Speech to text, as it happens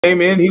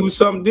came in, he was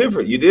something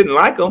different. You didn't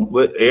like him,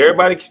 but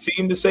everybody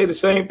seemed to say the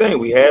same thing.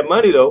 We had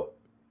money though.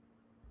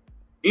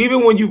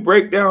 Even when you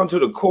break down to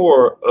the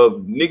core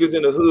of niggas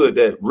in the hood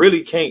that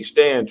really can't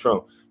stand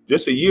Trump,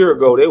 just a year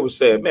ago they were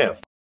saying, man,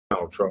 f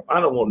Trump. I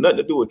don't want nothing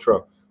to do with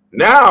Trump.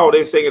 Now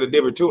they're singing a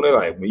different tune. They're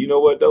like, well, you know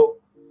what though?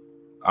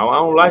 I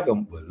don't like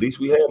him, but at least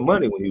we had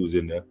money when he was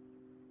in there.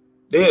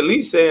 They're at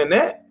least saying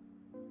that.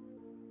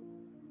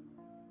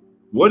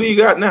 What do you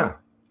got now?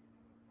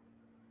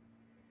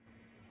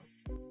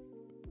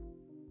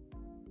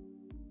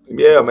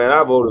 Yeah, man,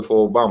 I voted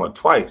for Obama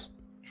twice.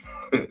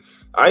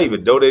 I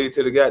even donated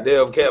to the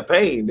goddamn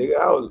campaign,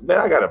 nigga.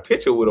 I got a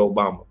picture with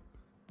Obama.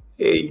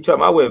 Hey, you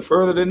talking? I went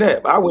further than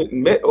that. I went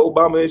and met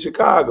Obama in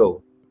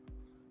Chicago.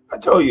 I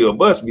told you a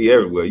bus be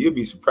everywhere. You'd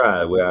be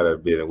surprised where I'd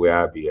have been and where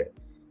I'd be at.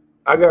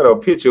 I got a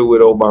picture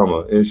with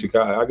Obama in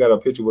Chicago. I got a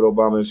picture with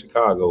Obama in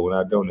Chicago when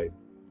I donated.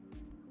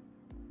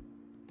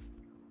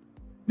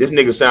 This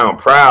nigga sound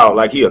proud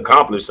like he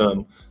accomplished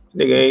something.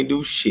 Nigga ain't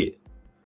do shit.